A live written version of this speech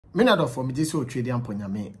Menado for me just so trade amponya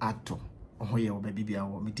me ato. Ohoye obabibia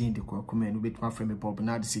wo me din de Kwaku Manu betuma frame Bob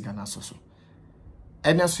na de siga na soso.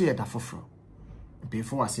 Ena so ye da foforo.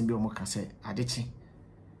 Before asem bi o mo ka se adechi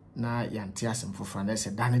na yante asem foforo na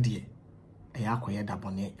se dane de e akoye da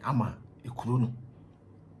bone ama ekuru no.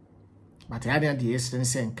 But ya de yesen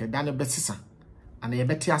se nke dane besisa ana ye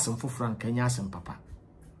beti asem foforo anka nya asem papa.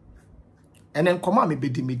 Enen koma me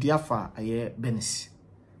bedi media fa aye BERNICE.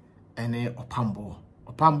 Ene OPAMBOUR.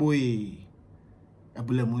 OPAMBOUR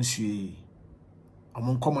abule munsu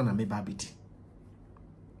amon koma na me babidi.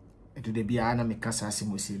 Edu de bia na me kasa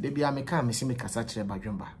asimosi. De bia me ka me se me kasa kire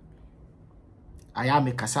badwemba. Aya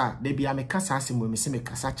me kasa de bia me kasa asimo me se me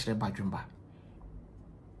kasa kire badwemba.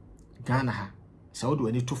 Ghana ha Saudi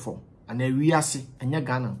wani to form ana wiase enya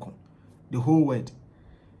Ghana nko. The whole world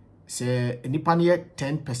se nipa ne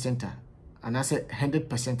 10% ana se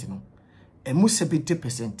 100% no. Emu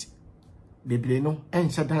 70% bebre no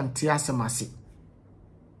enhya dan te asemase.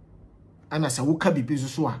 Ana sa woka bibi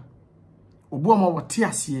so a obu ma wote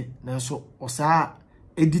ase na so osa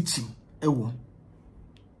edichim ewo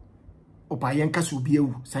opa yenka so obi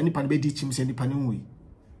ewu sa nipa ne be dichim se nipa ne nwi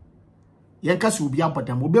yenka so obi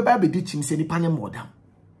abodam obi ba be dichim se nipa ne modam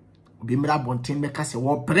obi mra bonten meka se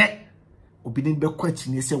wo bre obi ne be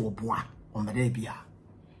kwachi ne se wo boa o mra bia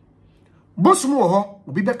bosum wo ho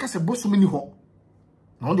obi be ka se bosum ni ho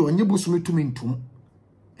na onde onye bosum tumi ntum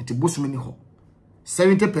enti bosum ni ho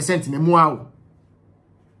 70% ne mu awo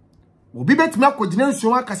obi betimi akogina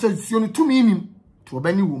nsuo aka se nsuo no tumi nim to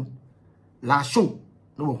obani wom la show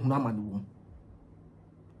no wo hunu amane wom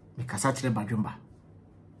me kasa kire badwemba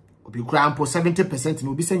obi kura ampo 70%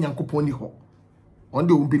 no obi se nyankopon ni ho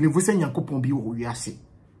onde o believe se nyankopon bi wo wiase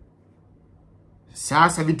sa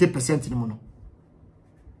 70% ni mu no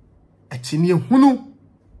achini hunu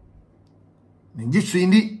menji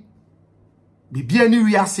swindi bibia ni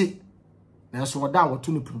wiase na so wada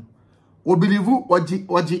woto no prum o believe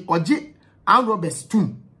oji and Roberts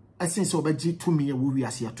tum asense obaji tumi ye wo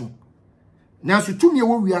wiase atum na so tumi ye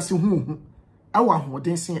wo wiase hu awa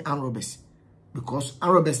hoden sen and Roberts because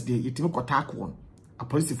and Roberts dey yetimi kotak won a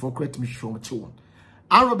police for correct me show che won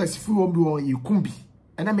and Roberts fu won bi won yikumbi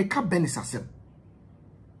ena me ka BERNICE asem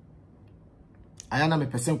ayana me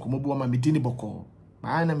person komobu ma me dini boko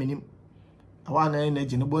ba na menim awa na na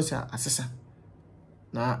gine bosa asesa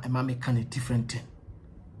na ema me kan a different thing.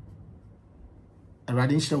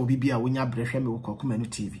 Erade nhyira obi bia wonya brehwe me wo Kwaku Manu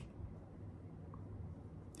TV.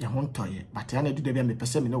 Ya hontoye but ya na du da bia me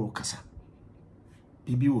pese me na wo kasa.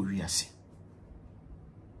 Bibi wo wiase.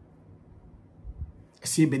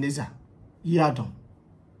 Esi Ebeneza yadom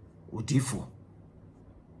odifo.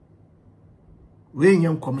 We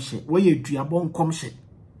nya nkomhye, we ye duabo nkomhye.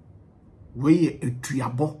 We ye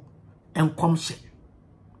eduabo enkomhye.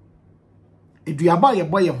 Eduaba ye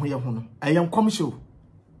boye ho no aye nkomhye o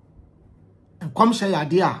nkomhye ya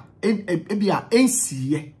de a ebia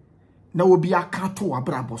ensiye na obi aka to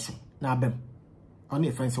wabrabo so na abem oni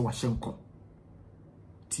efense wa hyenko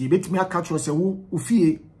ti betimi aka to se wo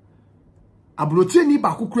ofie abrotie ni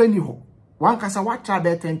ba kokura ni ho wankasa wa try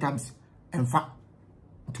be 10 times emfa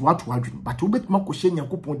to what wadwin but obetimi akohye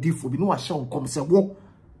nyankopon difo bi no wa hye nkom se wo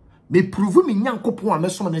me prove me nyankopon a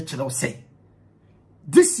meso na kire o se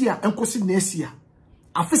this year enkosi next year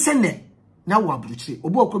afese ne na wo abrochire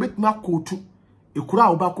obi okobetimi akotu ekura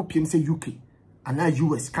oba kopiem se UK ana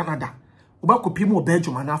US Canada oba kopiem o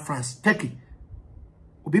Belgium ana France Turkey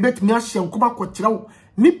obi betimi ahye nkoma kwotire wo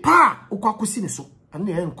nipa okwakosi ne so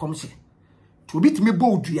ana ye nkomhye to obi timi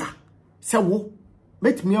bo odua se wo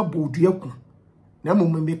betimi abo odua ku na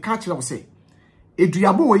mum me ka kire wo se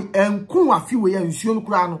edua bo we enku afi we ya nsuo no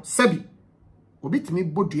kura no sabi obi timi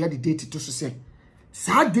bo dua de date to so se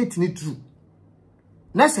sa date ni true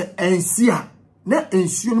na se ensia na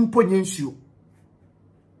ensuo no mponye nsuo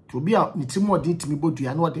to bia ni timo odin timi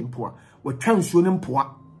bodua na odin poa watwa nsuo no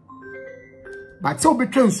mpoa but se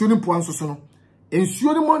obetwa nsuo no mpoa nso so no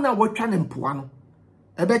ensuo no mo na watwa ne mpoa no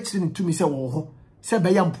ebe kire ni tumi se wo ho se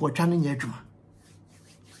be ya mpoa twa no nya adwuma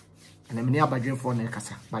ana meni abadwenfo na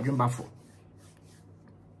kasa badwenbafo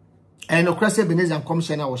no krase Ebeneza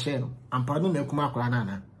nkomhye na wo hye no ampano na akuma akora na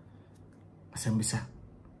na asembisa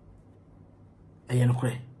no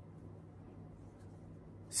kure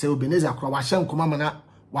se Ebeneza akora wa hye nkoma mana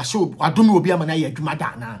wa hye adome obi amana ye adwuma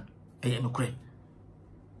da na no kure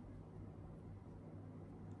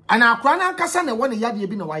ana akora na nkasa na wona yade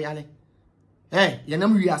bi na wa yale ye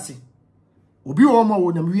nam wiase obi wo ma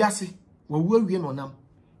wo nam wiase wa wu awie no nam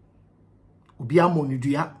obi amoni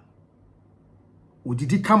dua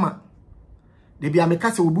odidi kama de bia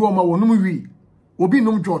meka se obi wo ma wo num wi obi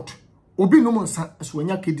num jot obi num nsa so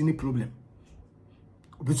anya kedi ni problem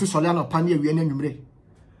obi so sole na pa na ewie na nwumre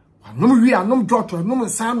anom wi anom dot anom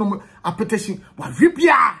san anom appetition wa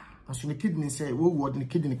ribia aso ne kidney say wo wo de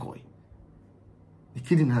kidney koy the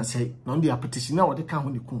kidney na say na on the appetition na wo de ka ho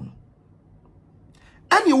ne kun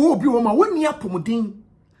ani wo obi wo ma woni apomodin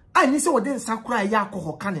ani se wo de nsa kura ya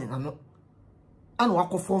akọ ka ne ano ana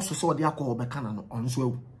wakofo so se wo de akọ be ka na no onso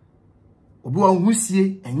awu obi wa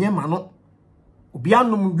husie enye ma no obi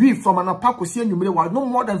anom wi from an apakosi anwumre wa no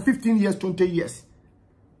more than 15 years 20 years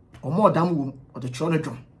or more than wo or the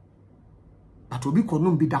children but obi ko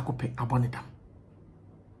no bi da kope abone dam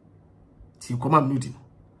ti koma mnudi no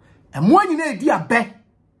emo anyi na edi abe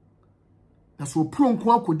na so pro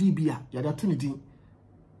nko akodi bia ya da to ne din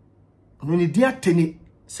no ne dia teni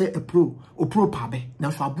se opro pa be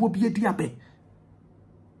na so abo bi edi abe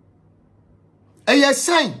eye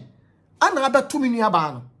sign ana abeto mini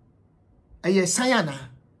aba no eye sign ana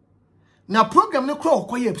na program ne kro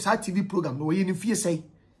okoye psa TV program no ye ne fie sei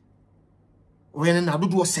oye na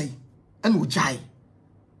dodo sei ana ojai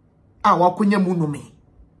a wakonya mu no me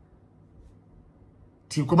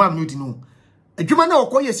ti ko ba mnudi no adwuma na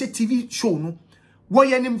okoye se TV show no wo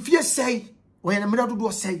ye ne fie sei oye na mra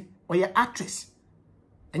dodo sei oye actress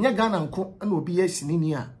enya Ghana nko ana obi ye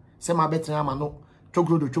sinini a se ma betre ama no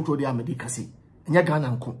chokro de amedi kase enya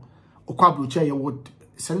Ghana nko okwa abrocha ye wo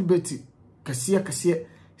celebrity kase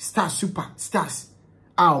star super stars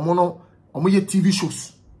a omo ye TV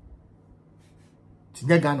shows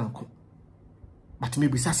tinya Ghana nko but me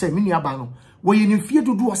bisa se mini aba no wo ye ne fie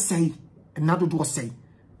dodo osei na dodo osei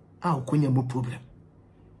a okonya mo problem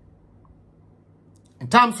in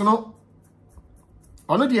terms no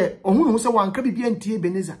ono de ohunu se wanka bibia ntie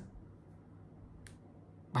Ebenezer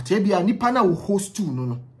but e bia nipa na wo host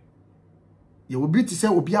no ye obi ti se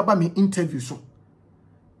obi aba me interview so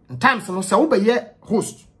in times no se wo be ye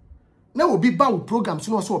host na obi ba wo program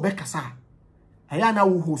so no so obe kasa aya na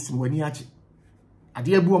wo host no wani age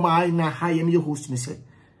ade abu ma ai na ha ye me host ni se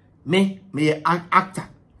me ye actor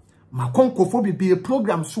ma konkofo bi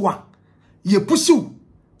program so a ye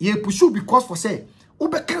pursue because for say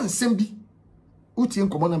obe kan nsem bi uti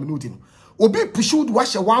nkomo na me no no obi pursue do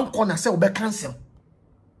wahye one corner say obe kan nsem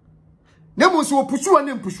na mo so pursue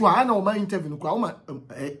and pursue a na o ma interview no kwa o ma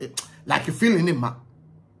like you feeling him ma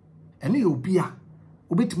ene obi a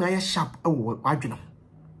obetimi aye sharp ewo adwena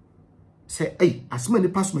say asema ni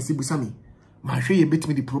pass me sibusa me ma hwe ye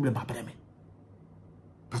betimi the problem abere me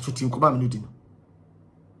paso ti nkoba me no no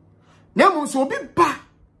na mo so obi ba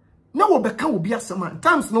na wo beka obi asema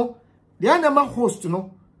times no the animal host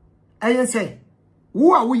no ayen say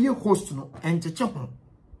wo a wo ye host no encheche ho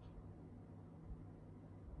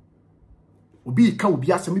obi ka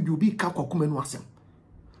obi asem bi obi ka Kwaku Manu asem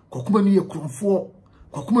Kwaku Manu ye kromfo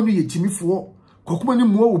Kwaku Manu ye jimifo Kwaku Manu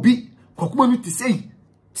muo obi Kwaku Manu ti sei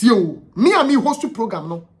tio me a me host program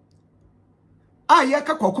no ye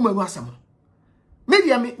ka Kwaku Manu asem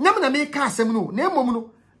media me na me ka asem no na emom no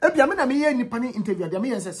ebia me na me ye nipa ni interview dia me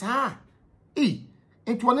ye say sa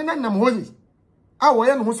enti wona na nam hozi wo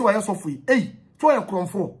ye no ho so wa ye sofo to ye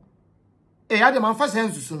kromfo ade man fa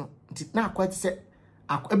sensu so no nti na akwati se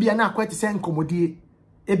ebia na akwati se nkomodie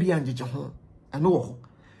ebia njeje ho eno wo ho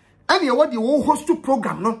ani e wodi wo host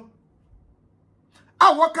program no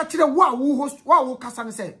waka kire wo host wo kasa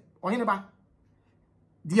ne se ohene ba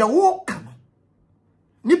dia wo ka no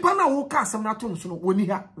nipa na wo ka asem na to nso no woni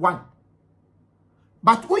ha one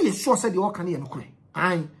but wo ye sure say the wo ka ne ye no kure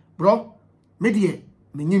bro me die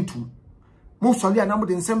menyintu mo soli anamo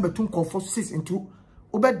de nsem betun kofo 6 into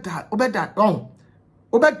obeda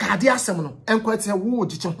gade asem no enkwete wo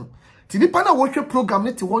giche ho ti nipa na wo hwe program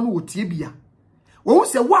ne ti wo no wo tie bia wo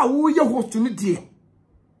se wo ye host ni die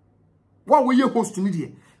wo ye host ni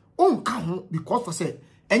die on ka ho because for say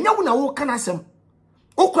enya wo na wo ka na asem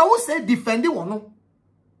okwa wo say defend wo no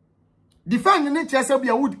defend ne tiase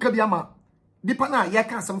bia wo ka bia ma nipa na ye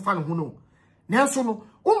ka asem fa no ho no nanso no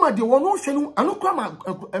uma de wo no hwe no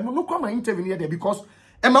anokwa ma interview ne there because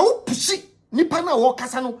ema wo pushi nipa na wo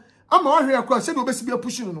kasa no ama wa hwe akwa se do besi bia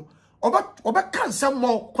pushi no oba kan some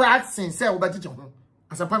more crashing say oba gije ho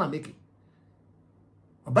asapa na make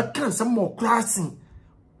oba kan some more crashing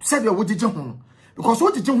say bia wo gije ho because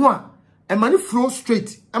wo gije ho a ema ne flow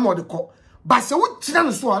straight ama de ko ba se wo gina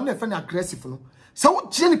no so a na fa na aggressive no se wo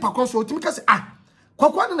gina ni pa kon so otimi ka se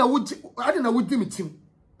Kwaku na wo di metim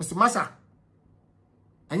Mr. Masa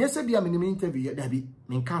anya se bia me interview ya dabi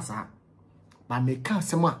me ka sa ba me ka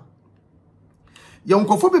sema ya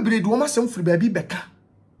nkofo bebre du o masem firi ba bi beka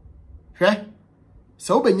hwe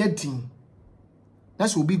se wo benya din na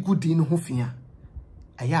se obi gudi no ho fia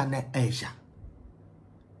aya na aisha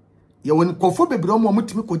ya won nkofo bebre o mo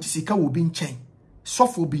mutimi ko gisika wo bi nchen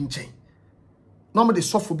sofo bi nchen no me de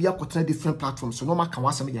sophobia kwotena different platforms so no ma kan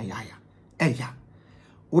wasem ya eya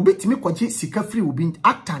obi timi kwaje sika free obi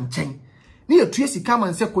actor nchen ne yetue sika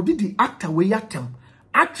man se kodidi actor we atem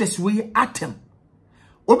actress we atem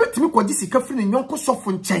obi timi kwaje sika free ne nyonko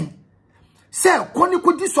sofo nchen se koni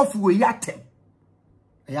kodi sofo we atem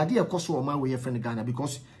eya de ekoso o ma we yefre ne Ghana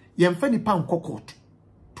because yemfa nipa nkokot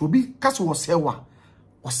to bi kaso wo sewa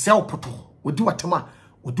o sel poto odi watema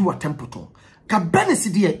odi watempoto ka BERNICE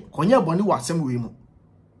de konye boni wasem we mu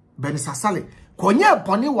BERNICE asale konye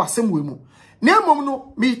boni wasem we mu na mom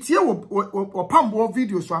no me tie OPAMBOUR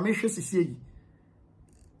video so amehwe sisie yi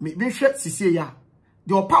me hwe sisie ya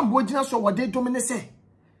de OPAMBOUR gina so wode domine se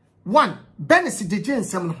 1 BERNICE de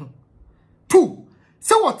jensem no 2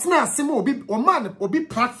 se wotena asem obi o man obi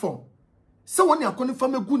platform se woni akoni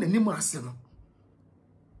fam egu nanim ase no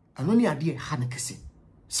ano ni ade ha ne kese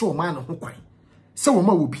se o man ho kwan se wo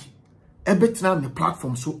ma obi ebetena me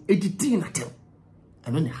platform so editi na tem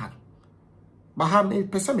ano ne ha Baha me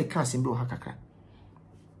pesa me kan simbi ha kakra.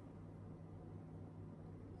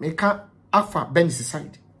 Me ka afa BERNICE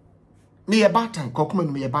side. Me ye batan Kwaku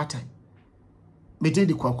Manu me ye batan. Me de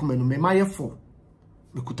Kwaku Manu me maye fo.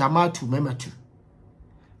 Me kutama tu me matu.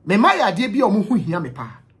 Me maye ade bi o mo hu hia me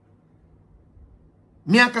pa.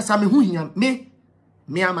 Me akasa me hu hia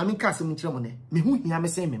me ama me ka se mu kire mo ne. Me hu hia me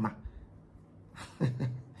se me ma.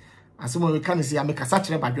 Asemo me kan se ya me kasa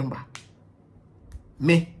kire badwemba.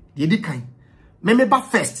 Me ye di kan me ba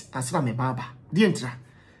first answer me baba di entra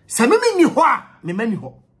se me ni ho a me mani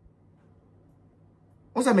ho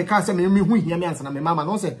o se me ka se me hu hia me answer na me mama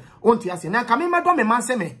no se onti ase na ka me do me man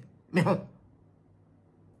se me ho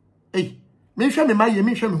me hwe me maye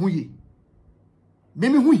me hwe me hu ye me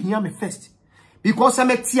hu hia me first because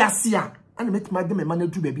me ti ase a ana metima de me man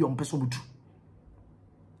adu ba bi o mpeso butu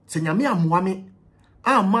se nyame amoa me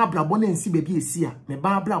a ma brabo na nsi ba bi esi a me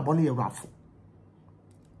ba brabo na ye rafo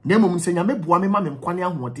Nemo mse nyame boa me ma me nkwane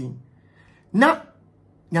ahoden na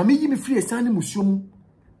nyame yi me free esan ne musuom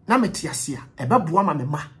na mete ase a ebe boa ma me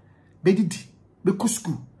ma bedidi be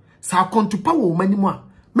kusku sa kontupa wo manimu a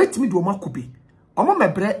metimi de o makobe omo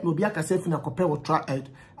mebre na obi aka se fina kope wo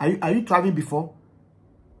are you traveling before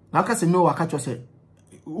na aka se no aka cho se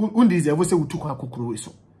undi ze vo se wutu kwa kokoro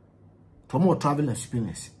so to mo travel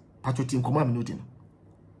experience patoti nkoma me no di no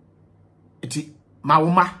eti ma wo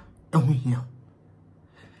ma ehu hia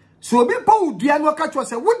so obi pa udua no ka cho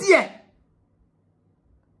se wodie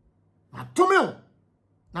matomeo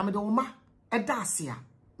na me de woma eda ase a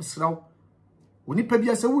msraw oni pa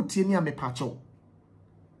bia se wotie ni a me pa cho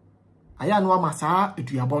aya no amasa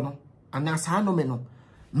eduabo no ana sa no me no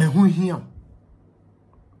me hu hia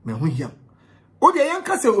o de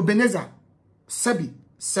yanka se Obeneza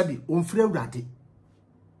sabi onfra urade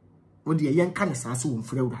o de yanka ne sa se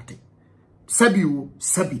onfra urade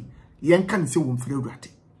sabi yanka ne se onfra urade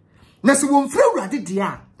na se won frɛ urade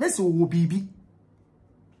dia na se wo bibi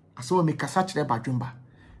aso me kasa kire badwemba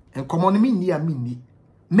enkomo no minni a minni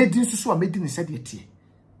medi nsusu a medi ne sɛ de tie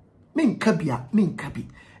minka bi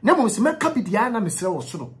na mo se meka bi dia na mesrɛ wo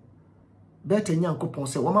soro beta nyankopon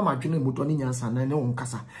sɛ wo mama adwene mu do ne nyansa na ne wo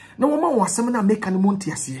nkasa na wo ma wo asɛm na meka ne mo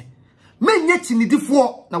ntiase menye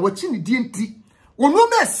chinidifo na wo chinidie nti wo no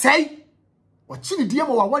me sɛi wo chinidie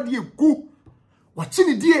mo wa wade egu wo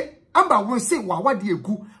chinidie amba won se wa wade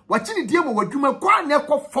egu wachini die mo wadwuma kwa na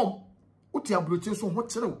ekofom uti abroche so ho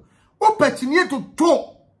kire o pachinie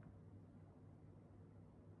to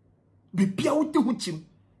bibia uti ho chim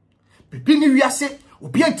bibi ni wiase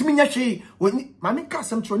obi antimi nya hwe oni mame ka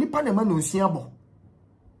asem kire nipa na ma no nsia bo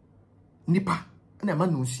nipa na ma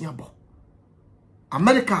no nsia bo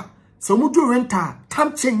America so mudu renta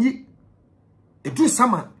tam chenyi edu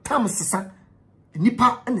sama tam sesa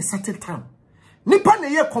nipa na settle time nipa na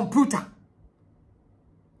ye computer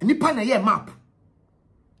nipa na ye map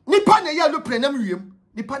nipa na ye aeroplane am wiem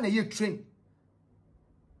nipa na ye train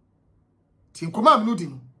tin koma amnudi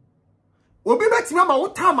obi betima ma wo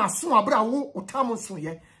tam aso abra wo tam so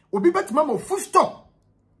ye obi betima ma full stop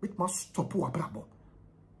with ma stop wo abra bo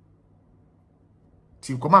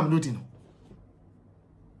tin koma amnudi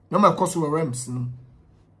no ma koso rems no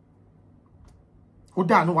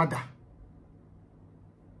oda no wada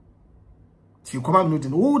tin koma amnudi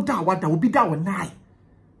no oda wada obi da wo nai.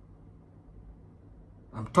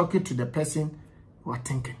 I'm talking to the person who are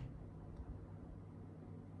thinking.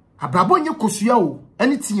 Abrabo nye kosua o,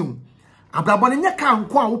 anything. Abrabo nye ka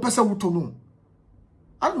nko a wo pese wuto no.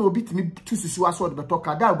 I no bit me tu susu aso de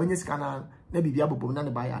betoka da obenye sika na bibia bobom na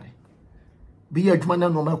ne ba yare. Bi ya adwuma na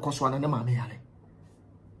no ma koso na ne ma me yare.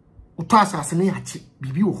 Uto asase ne yachi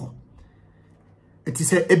bibi wo ho. Eti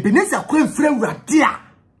se Ebeneza ko enfra urade a.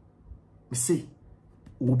 Me say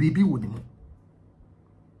o bibi wo ni mo.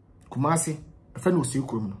 Kumasi efe no se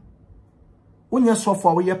kurom no wonya sofo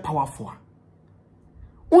a we powerful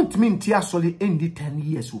untimi nti asole endi 10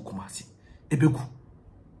 years wo Kumasi ebegu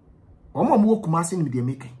omo mo Kumasi ni de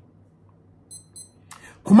make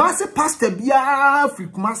Kumasi pastor bia free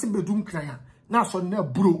Kumasi bedum kran na asole na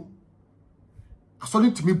bro asole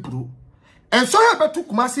ntimi bro enso ya betu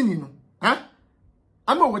Kumasi ni no ha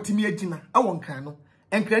ama watimi agina awon kran no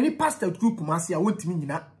enkran ni pastor tu Kumasi a wontimi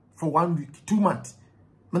nyina for 1 week 2 months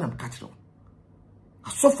manam catch them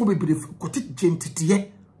asofo bebre koti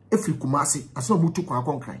gentitiye efri Kumasi aso mutu kwa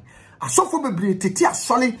konkran asofo bebre tete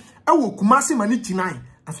asole ewo Kumasi mani chinan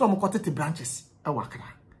aso mo kotete branches ewa kra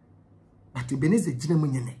but Ebenezer gina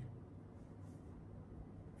munyene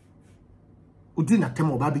odi na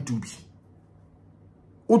temo ba betubi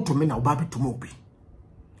otome na oba betuma obi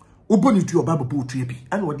oboni tu oba bebo otu ebi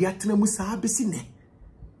ana odi atena mu saa besi ne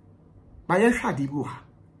ba ye hwade bi wa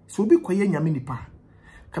so obi koye nyame nipa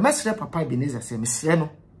kamesre papa Ebenezer se mesre no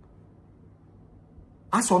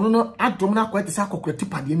aso no adom na kwete sa kokrati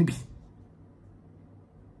pade ni bi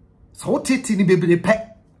so otiti ni bebre pe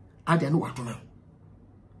ade no wadome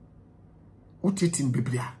otiti ni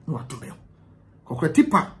bebre a no wadome kokrati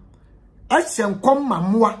pa ahyen kom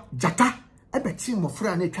mamoa jata ebeti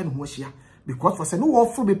mofra na etwa ne ho ahia because for say no wo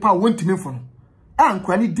fro be pa wontimi fo no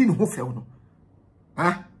ankwa ni di ne ho few no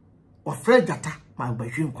ha ofra jata ma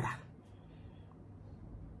bahwe nkura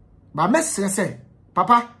ba mesre say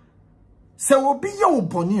papa se obi ye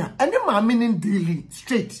oboni a ene ma meaning daily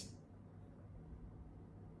straight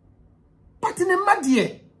but ne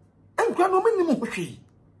madie enkwa no mini mo hwe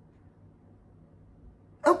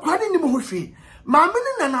enkwa ni mo hwe ma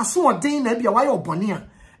mini na naso odin na bia wa ye oboni a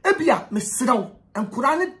ebia mesrew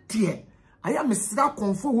enkura ne tie aya mesra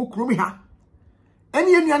konfo wo kromi ha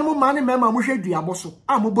ene enuan mo ma ne mema mo hwe dua boso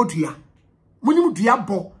a mo bodua munim dua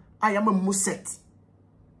bo aya ma mo set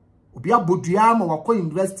obi abodua ma wakọ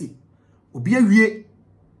university obi awie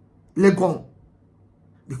legon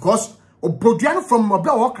because obodua from obi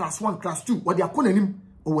class 1 class 2 what they akọ nanim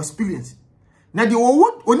o experience na de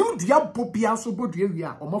onim dua bobia so bodua wie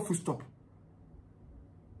a o ma full stop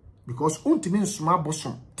because untimi nsoma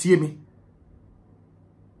bosom tie me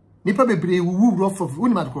nipa bebre wuwu rof of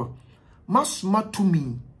unima de masoma to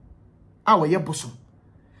me awo ye bosom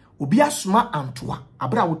obi asoma antoa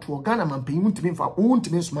abra woto Ghana mampanyi untimi mfa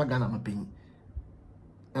untimi nsoma Ghana mampanyi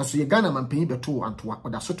enso ye Ghana mampanyi beto antoa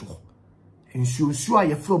oda soto nsuo a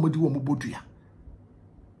ye fra omodi wo mobodua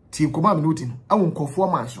ti nkoma me noti no awo nkofo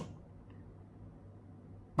manso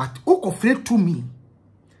but ukofre to me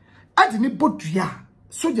adi ni bodua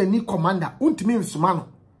soja ni commander untimi nsoma no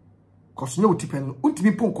koso nyo tipen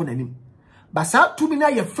untimi ponko nanim basa to me na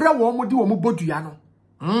ye fra wo omodi wo mobodua no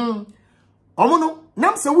omono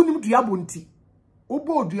nam se wonim dua bonti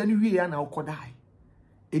obo odua ni wie ya na ukodai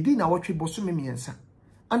edi na wotwe boso me miensa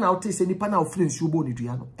ana wote se nipa na ofre nsu obo ni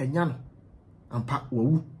dua no enya no ampa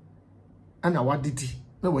wawu ana wadidi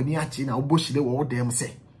na wani achi na obo hire wo dem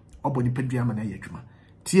se obo nipa dua ma na ye adwuma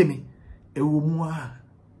tie me ewo mu a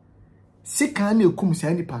sika na ekum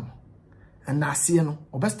sa nipa no ana ase no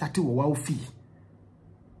obestati wo wa ofi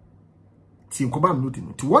tie nkoba mnodi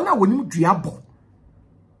no ti wona wonim dua bo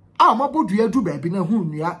a ma bodua du baabi na hu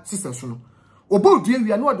nua sese so no obodua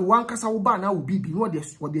wia na ode wankasa wo ba na wo bibi na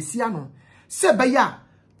ode sia no se be ya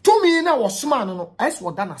tumi na wo soma no es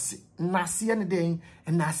wo da na se ne den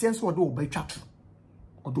na se nso ode wo ba twatu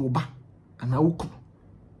ode wo ba ana wo ku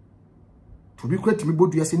to bi kwati mi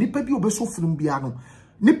bodua se nipa bi obeso funum bia no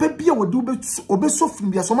nipa bi a wode obeso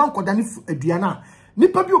funum bia so man koda ne adua na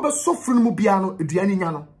nipa bi obeso funum bia no adua ni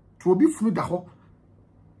nya no to obi funu da ho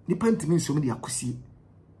nipa ntimi nso me de akosie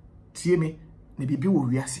tie me ne bibi wo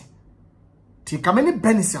wiase ti kamene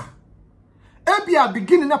benisa ebia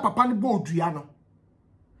beginning na papa ne bo odua no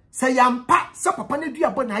se yampa se papa ne dua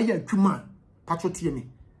bo na ya adwuma patro tie me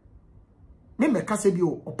meka se bi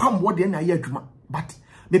opambo de na ya adwuma but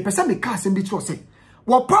me pesa me ka se bi tro se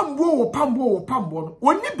opambo no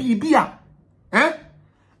oni bibia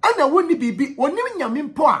ana woni bibi oni nyame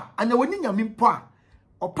mpo a ana woni nyame mpo a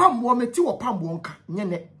opambo meti opambo nka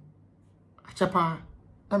nyene achepa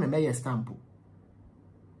na me meye stampo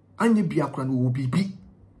anye bia kra no bibi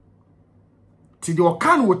ti de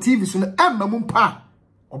okan wo TV so na emma mu mpa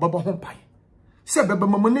obaba ho pai se beba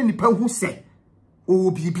mama na nipa hu se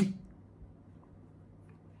o bibi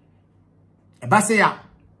e ba se ya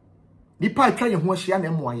nipa atwa ye ho ahia na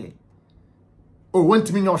emoye o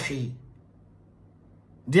wantimi nya ohwe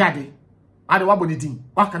ade wabo ne din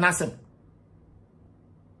waka na asem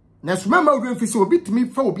na suma ma odwen fi se obi timi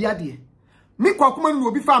fa obi ade mi Kwaku Manu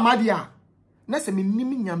obi fa amade a na se me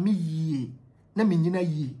nim nyame yie na me nyina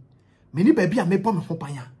yie me ni ba bi a me bɔ me ho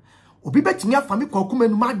ban a obi betimi afa me Kwaku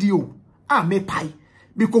Manu made o a me pai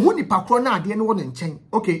me ko hu nipa kro na ade ne wo ne nchen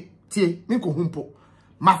okay tie me ko hu mpo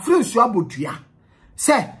ma friends you abodua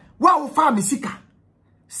se wa wo fa me sika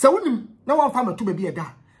se wonim na wo fa me to baabi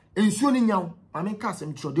eda ensuo ni nyaw ma me ka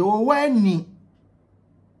asem tro de wo wani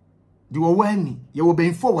ye wo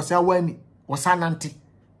benfo wo sa wani wo sa nante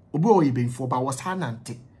obi wo ye benfo ba wo sa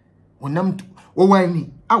nante onam wo wani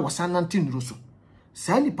a wo sa nante nduro so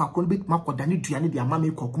sa nipa ko bit makoda ne dua ne de ama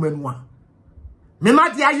me Kwaku Manu a me ma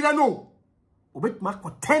de ayira no obet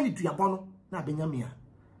makota ne dua bono na benyame a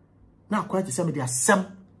na akwa te se me de asem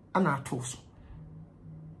ana ato so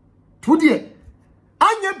to de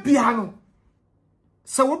anya bia no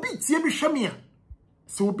se obi tie mi hweme a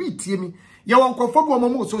se obi tie mi ye won kofo bo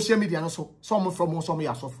mo social media no so mo from so mo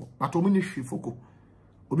ya sofo but o mo ni hwe foko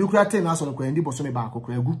obi kura te na so no kwa ndi bo so me ba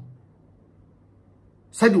akokora agu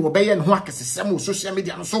said you obey and whack some social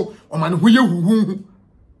media and so or man who you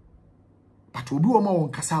but will be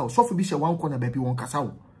on Casao, so for Bishop one corner baby one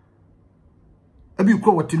Casao. A be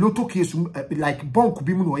call what the lotto case like bonk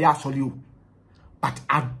be moon or ya saw you. But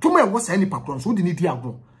I don't know what's any patron, so didn't need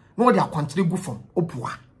no, they are country go from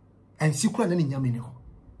Opua and secret any yamino.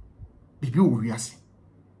 Baby, we are saying.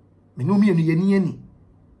 Me no me any.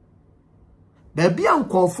 Baby,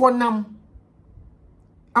 uncle for nam.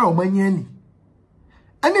 Our many.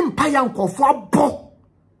 And empire uncle for bo.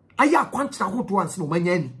 Aya quantra who once no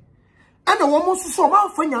manyani. And a woman so my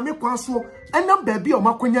friend ya make so and then baby or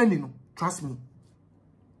maquanyani no. Trust me.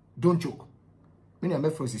 Don't joke. Me na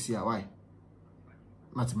mefrosi here. Why?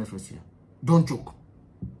 Not mefrosi here. Don't joke.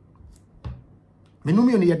 Me no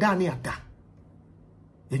me on yada ni ada.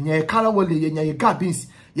 Yenya ye kala wole yenya ye gabins.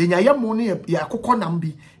 Yenya ye mo ni ye akokɔ nam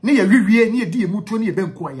bi. Ni ye wiwie ni ye di emutuo ni ye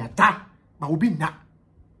benko ayata. Ba obi na.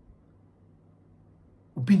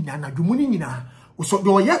 Obi na na dwumuni nyina so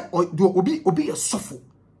do ye do obi ye sofo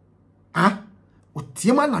ha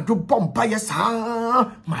otiema na do bomba ye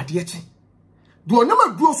sa ma de eche do na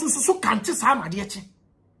ma do so kante sa ma de eche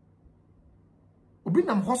obi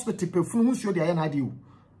nam hospital pefunu hu sio de aye na ade o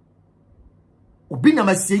obi na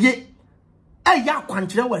masieye ya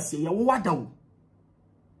kwankyere wasieye wo wada o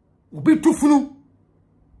obi tufunu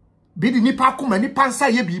bi di nipa akoma nipa nsa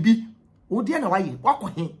ye bibi o de na waye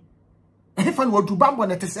wakohe if I were to bambo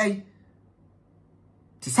na say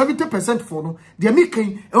 70% for no, they are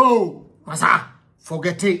making oh, masa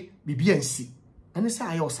forget it, BBNC. And it's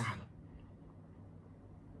I also.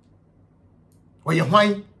 Or you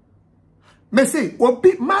why? May say, will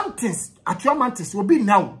be mountains at your mountains will be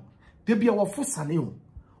now. They be our first son,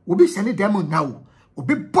 will be sending them now, will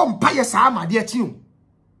be bombaya sama, dear tune.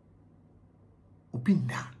 Will be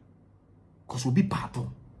now, because will be pardon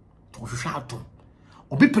to shout.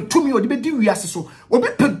 Obi petumi odi bedi wiase so obi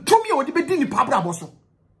petumi odi bedi ni pabra boso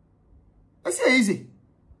I say easy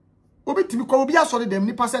obi timi ko obi asori dem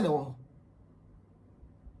ni pase ne wo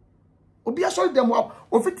obi asori dem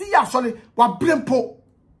ofiti ya asori wa brempo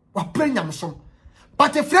wa prenyamsom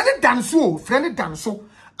but e frene danso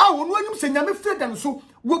a wonu anim se nyame fre danso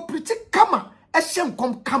wo priti kama e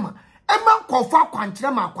hyenkom kama e man kofo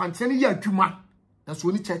akwankyere ma akwankyere ne ya adwuma na so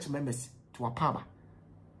oni church members to apaba.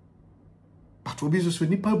 But obi so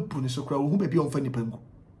nipa bu ne so kra wo hu baby on fa nipa ngu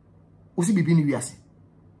o si bibi ni wiase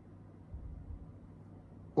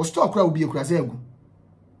o store kra obi ekura za egu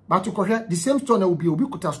but to kohwe the same store na obi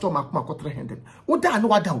kuta store makoma ko 300 o da na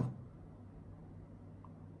wada o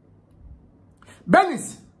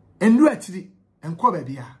BERNICE endu atiri enko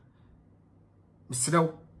baby a misrew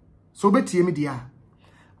so betie me dia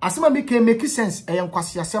asema make sense e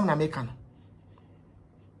yankwase asem na make no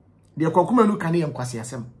de Kwaku Manu kan e yankwase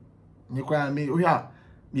asem ni kwa me oya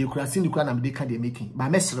me kura sindi kwa na me de ka de making ba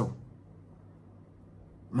mesrew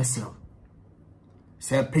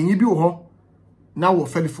se panyi bi wo ho na wo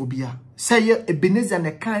felifobia se ye Ebeneza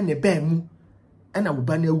ne kan ne ba mu na wo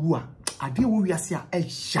ba na wu a ade wo wiase a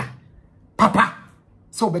ehya papa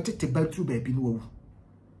so betete ba tru ba bi no wu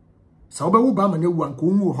se wo ba wu ba ma na wu an ko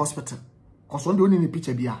wu hospital koso ndo ni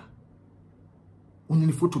picture bia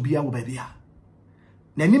oni photo bia wo ba bia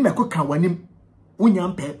na ni meko kan wanim unya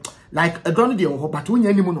mpe like a don de wo but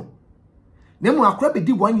unya ni mu no na mu akra be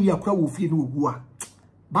di 1 year akra wo fie no ogu a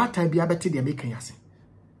ba time bia bete de make yase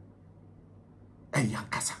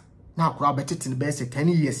yankasa na akra bete tin be say 10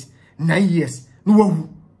 years 9 years no wahu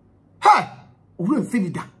ha wo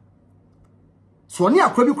infinida so ni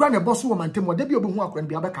akra bi kra na boss wo mantem wo da bi obehu akra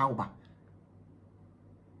bia be ka wo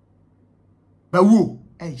ba wo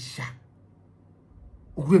sha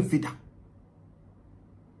wo infinida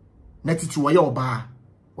na titi wo ye oba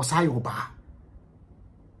wasa ye oba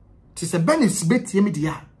ti se BERNICE betie me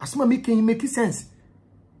dia asema make sense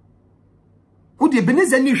wo de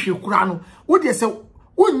Ebenezer ni hwe kura no wo de se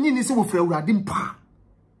wonni ni se wo fra awurade mpa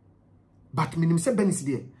but minim se Bernice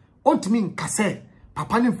de ontimi nkase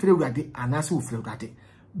papa ne fra awurade anase wo fra awurade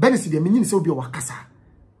Bernice de menyin se obi o wakasa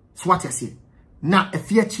so what you say na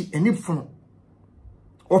efiachi eni fono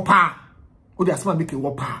opa wo de asema make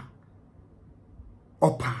opa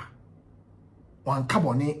on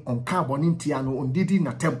carbon ntia no ondidi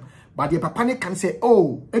na tem but the papa ne kan say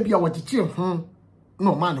oh ebia wagichi ho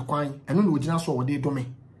no man kwan eno na ogina so wode dome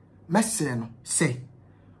mesere no say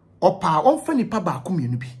opa on fa nipa ba ko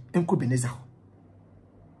mienu bi enko Ebenezer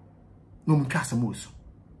no mka asemoso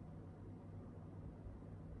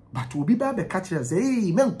but obi ba be catch us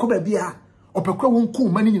eh men ko ba bia opekwa won ku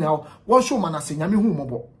mani nyina wo show man ase nyame hu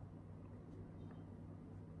mobo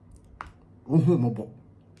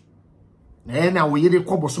na we yede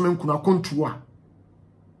ko bosome nkuna kontu a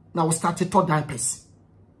na we start to diapers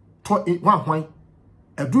to wan hwan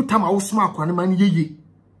adu tam a wo soma akwane man yeye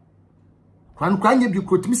kwan kwanye bi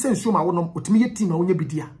ko timi sensu ma wo no otimi yeti ma wonya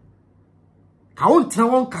bidia ka won tena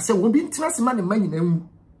won kase won bi ntena se ma ne man nyina nwu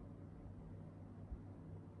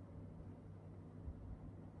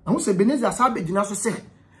awu se Ebenezer asabe gina so se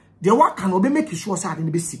de waka no be make sure say ade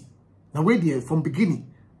ne be si na we dey from beginning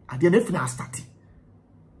ade na fina start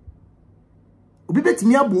obi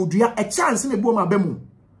betimi abodua a chance na ebuo ma bamu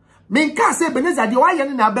menka say Ebenezer de wa ye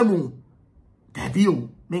ne na bamu dabi o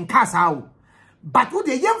menka sa o but wo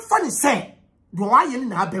de yemfa ne say de wa ye ne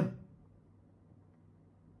na bamu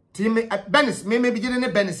ti me Bernice me bigire ne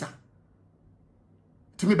Bernice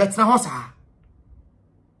ti me betena ho sa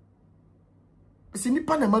si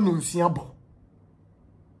nipa na ma no nsia bo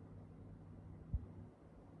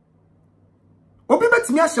obi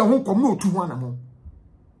betimi ahye ho kom na otu ho anamo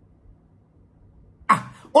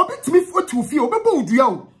obi timi fotu fie obi bo odua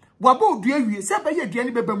o wa bo odua wie se be ye dua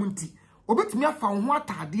ni beba mu nti obi timi afa ho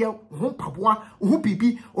atade ho paboa ho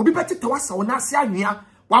bibi obi betete wasa wo na ase anwea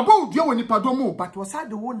wa bo odua woni padom o but wasa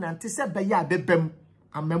de wo nante se be ye abebam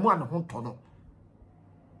amamu an ho to no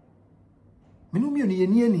menu mi oni ye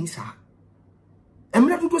ni ani sa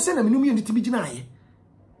emra dudu se na menu mi oni timi gina aye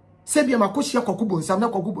se bia makohia Kwaku Bonsam na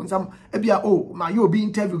Kwaku Bonsam e bia o ma ye obi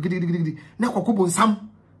interview gidi na Kwaku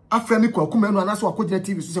Bonsam afra mi Kwaku Manu anaso akogina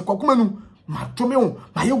TV so se Kwaku Manu ma tome o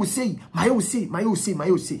ma ye wo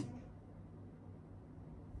sei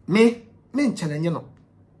me nchallenge no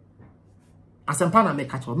asempa na me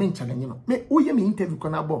catch me nchallenge no me oye me interview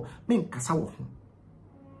kona bo me nkasa wo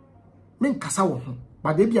ho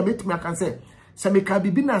ba de bia metumi aka se me ka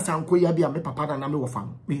bibi na sanko ya bia me papa na me wo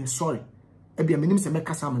fam me sorry e bia menim se me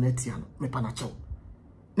kasa ma na tia no me pa na chew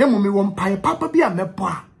ne mo me wo mpai papa bia me po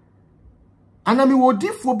a anami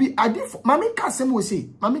wodifo bi adifo mami kasem wo sei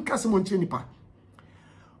mami kasem won nipa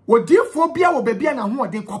wodifo bia wo bebia na ho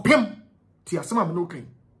ode kopem ti asema me no kan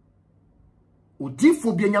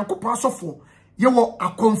wodifo bia nyankopon asofo ye wo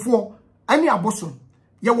akonfo ani abosom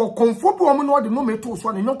ye wo konfo bi wo mo no ode no meto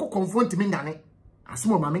so na nyanko konfo ntimi nyane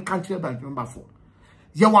asema mami kan kire ba number 4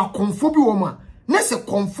 ye wo akonfo bi wo ma na se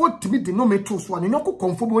konfo timi de no meto so na nyanko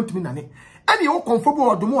konfo bi ntimi nyane ani wo konfo bi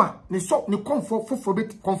wo do mo a ne so ne konfo foforo bi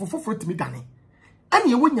konfo foforo timi dane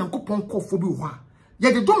ani ewo nyankopon kofo bi ho a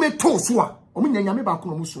ye de do meto so a o nyanyame ba ko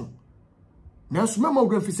no muso na so mema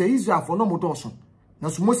wo fi se Israel for no mo do so na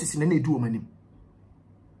so Moses na edu o manim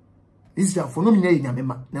Israel for no nya nyame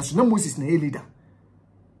ma na so na Moses na leader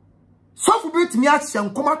so fu bi timi ahye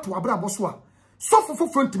nkoma to abra boso a so fu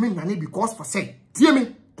front me nyane because for say tie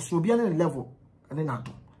me so bia na level ane na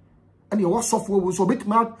do ani wo so fu wo so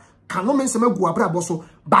bitma kanu me nsema gu abra boso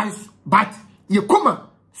but ye koma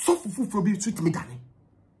so fu bi timi dane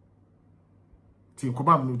ti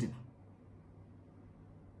nkoma am no di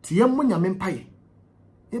ti yem nyame mpaye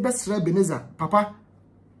e be sra Ebenezer papa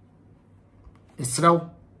esraw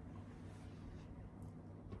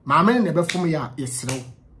maame ne be fom ya esraw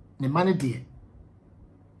ne mane de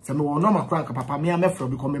se me wono makra nka papa me amefro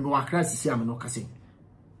bi ko me wa kra sisi am no kase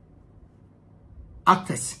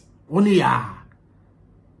actors oni ya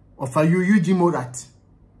of a UG Morat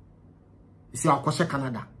isi akoshe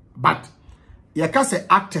Canada but ye ka se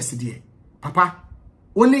actors de papa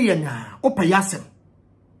oni ye na opayasem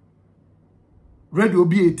radio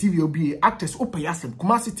obi TV obi actors opayasem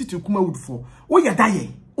kuma se titil kuma woodfo wo ye da ye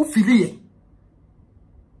o fili ye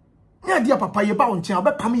nya dia papa ye ba onche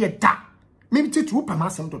obepam ye da me titil opam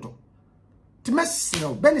asem dodo ti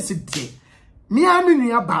mesrew Bernice de mi anu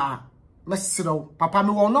nua ba mesrew papa me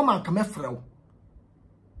wo no man ka mefrew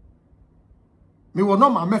me wo no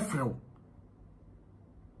man mefrew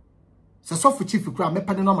se sofu chief kura me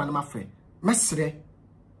pa ne no man ma fre mesre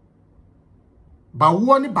ba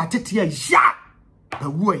wo ni ba tete ya ba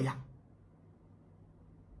wo ya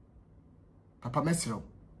papa mesrew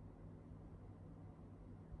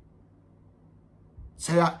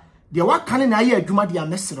saya de wakane na aye adwuma de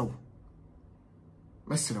mesrew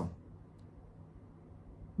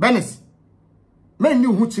Bernice men ni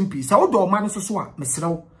hu timpi sa wo do ma no so a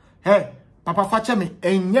mesrew papa fache me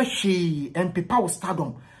enye hwe empepa wo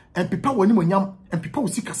stardom empepa wo ni monyam empepa wo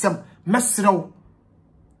sikasem mesrew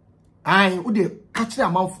ai wo de ka kire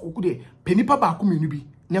amanfo wo de penipa ba ko menu bi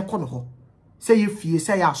ne ko no ho se ye fie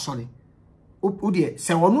se ya asore wo de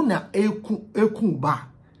se wonu na eku ba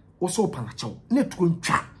wo so panachew ne tuko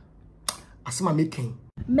ntwa asema meken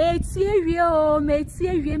Metie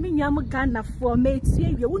wie me nyam Ghana for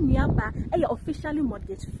metie wie wo nuaba e officially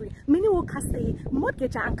mortgage free. Mini wo ka say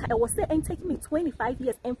mortgage anka e was say and take me 25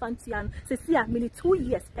 years infantian se sia mini 2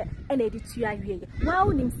 years and editua wie. Wow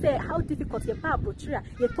nim say how difficult your pa approach your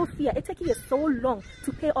fear it take you so long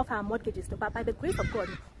to pay off our mortgages but by the grace of God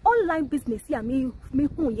online business here me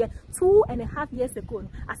who ye 2.5 years ago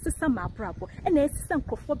assistant my brabo and assistant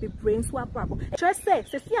for be brains wa brabo. Just say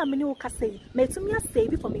se sia mini wo ka say metumi say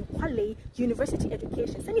from Kwale University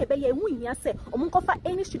education. Send ye who say omunkofa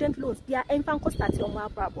any student loans dia enfan ko start on our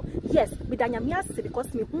brabo. Yes, me danya me ase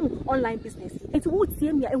because me online business. It would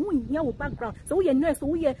see me who here wo background. So we nurse,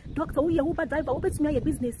 we doctor, we Uber driver, we betumi your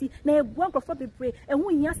business. Na e work for be pray and who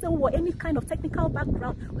here say wo any kind of technical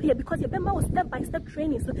background here because you remember step by step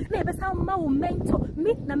training. So na e be sound ma wo mentor.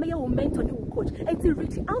 Me na me wo mentor ni wo coach. And to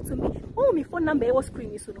reach out to me. Oh me phone number was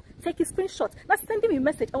screen so no. Take a screenshot. Na send me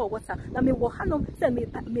message or WhatsApp. Na me wo hanom send me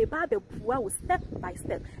babe step by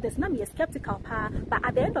step. There's not me a skeptical but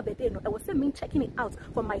at the end of the day, no, I was me checking it out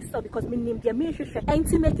for myself because me name the and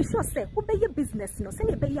to make sure say who be your business, no, say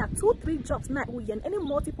be 2-3 jobs now any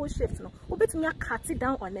multiple shifts, no, who bet me cut it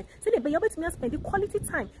down on it. Say be able to spend the quality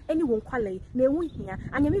time anyone quality ne won here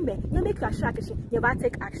and you make your action, you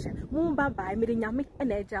take action. Bye me nyame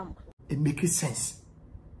and a jam. It makes sense.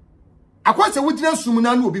 I quite say we didn't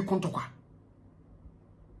sumuna no be kontokwa.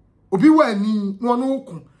 Obi wa ni no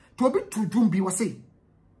ku to obi tudum bi wase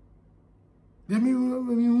let me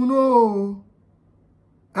know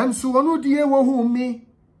and so wonu die wo hu me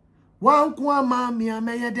wan ko ama me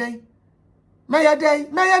ameyedai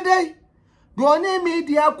do ne me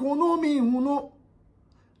dia ko no mi hu no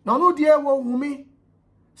na no die wo hu me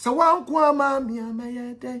se wan ko ama me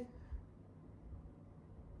ameyedai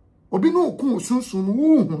obi no ku sunsun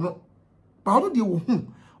wu hu no ba no die wo hu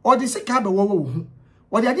o de sika be wo hu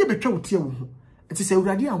o de ade betwa wotie wo hu enti se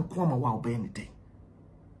urade anko ama wa obe anything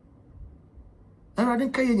urade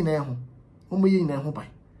nka ye nyina ho omo ye nyina ho bai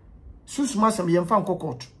susuma sam ye mfa nko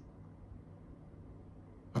court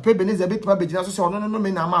ape beneze betuma begina so se ono no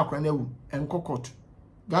me na ma akra na wu enko court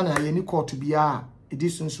Ghana ye ni court bia edi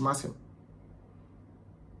susuma sam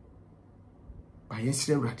ba ye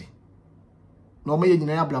sire urade na omo ye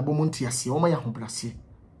nyina ya blabo mo ntiase omo ya ho blase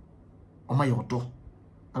omo ye odo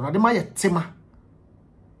urade ma ye tema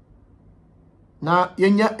na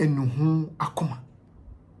yenya enuhu akoma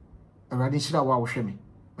awade shira wa wo hweme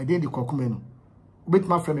me di Kwaku Manu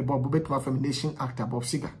obetuma frame Bob obetuma frame nation actor Bob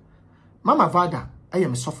Siga mama vada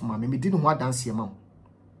ayem sofo ma me di no ho adanse ye ma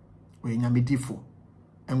o yenya medifo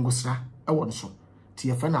engosra ewo no so ti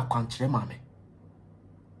ye fa na kwankyere ma me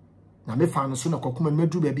na me fa no so na Kwaku Manu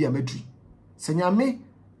medu ba bia madui senya me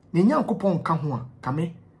ne nyankopon ka ho a ka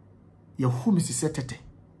me ye hu mi sisetete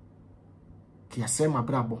ki asema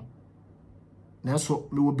brabo na so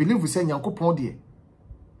me wo believe say nyankopon de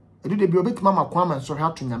edu de bi obetuma makwa man so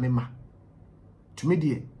hwa to nyame ma tumi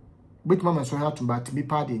de obetuma man so hwa to ba timi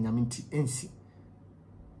pa de nyame nti ensi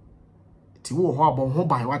ti wo ho abon ho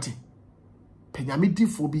bai wate penyame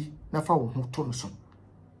difo bi na fa wo ho to no so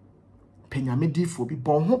penyame difo bi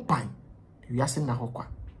bon ho bai wiase na hokwa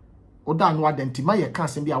oda no adantima ye ka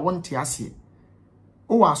asem bi a wonte ase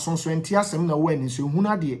o wa sonso enti asem na wo ani so hu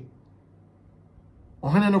na de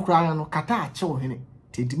ohene no kura no kata ache ohene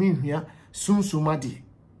tedimi nhua sunsuma de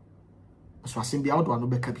so asem bia odo anu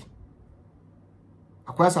beka bi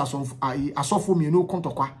akwasa asofo mi no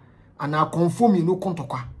kontokwa ana konfo mi no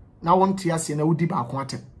kontokwa na wonte ase na wudi ba ko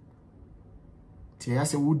atem tie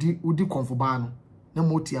ase wudi konfo ba no na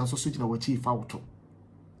moti anso so gina wachi fa woto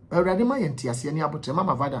awrade ma yenti ase ni abotre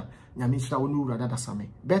mama vada nyame hira wonu urada da same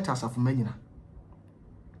better asafo manyina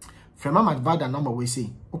from mama vada number we say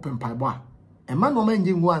open pipe a ema no ma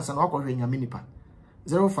ngi ngu ansa na wakɔhwɛ nyame nipa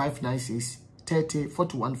 0596 30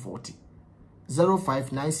 4140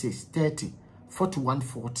 0596 30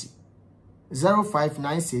 4140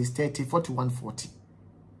 0596 30 4140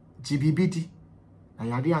 GBBD na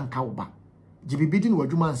yare anka wo ba GBBD no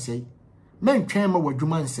wadwuma nsɛi mentwɛn ma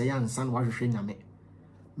wadwuma nsɛi ansa na wahwehwɛ nyame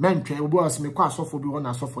mentwɛn obo asme kwa asɔfo bi wona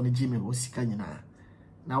asɔfo no gime wo sika nyina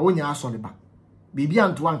na wonya asɔre ba Baby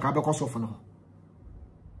anto anka be koso no.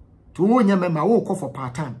 To wonya member wo ko for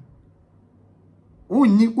part time.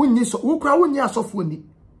 Unyi so wo kra unyi asofo ni.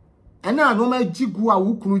 Ena no ma jigu a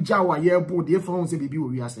wo kunu ja wa ye bo de fa ho se baby wo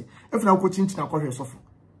wi ase. Efna wo chinchina ko hwe sofo.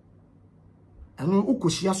 Eno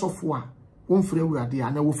ukoshia sofo a wo mfre awurade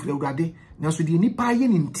ana wo fre awurade na so de nipa ye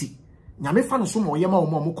ni nti. Nyame fa no so mo ye ma wo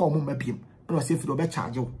mo ko mo mabiem. Na wo se firi obe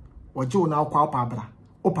charge wo. Oje wo na akwa opa abra.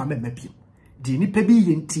 Opa mabiem. De nipa bi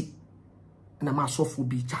ye nti na ma sofo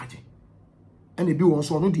bi charge. Ene bi won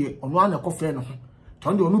so no de ono ana ko fre no ho.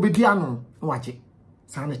 Ton de ono be di ano no waje.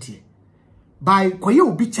 Sanity. By koye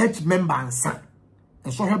obi church member ansa.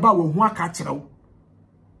 Enso heba wo hu aka kire wo.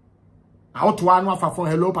 Auto anu afafo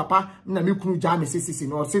hello papa na me kunu ja me sisi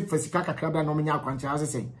no se fasika kakra bra no menya akwancha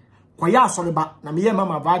asese. Koye asoreba na me ye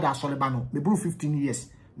mama vada asoreba no me bru 15 years.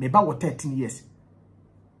 Me ba wo 13 years.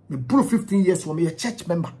 Me bru 15 years wo me ye church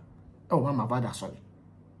member. Oh mama vada asore.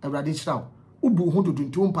 Everybody chira ubu hu dudu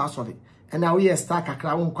nti umpa asore. Ena wo ye star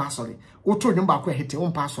kakra wo nkwa asore. Wo to dwum ba ko hete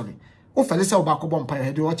umpa asore. Wo fele se wo ba ko bompa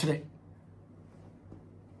hede wo kire.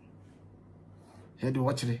 Hede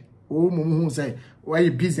wo kire. O mumu say why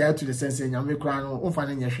you busy out to the sense nyame kra no umfa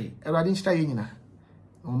na nyehwe. Everybody chira ye nyina.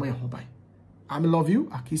 No me ho bai. I love you.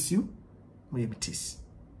 I kiss you. May be tis.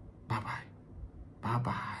 Bye bye. Bye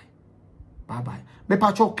bye. Bye bye. Me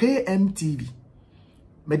pacho KMTV.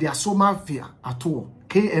 Me dia so mafia at all.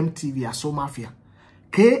 KMTV aso mafia.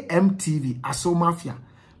 KMTV aso mafia.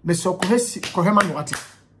 Me so kohema no ati.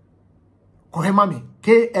 Kohema me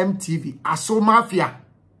KMTV aso mafia.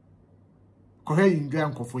 Kohe injoy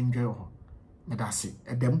ankofo injoy ho. Me da se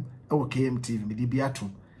edem e wo KMTV me di bia to.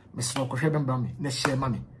 Me so kohwe bemba me na share ma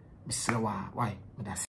me. Me sere wa why me da se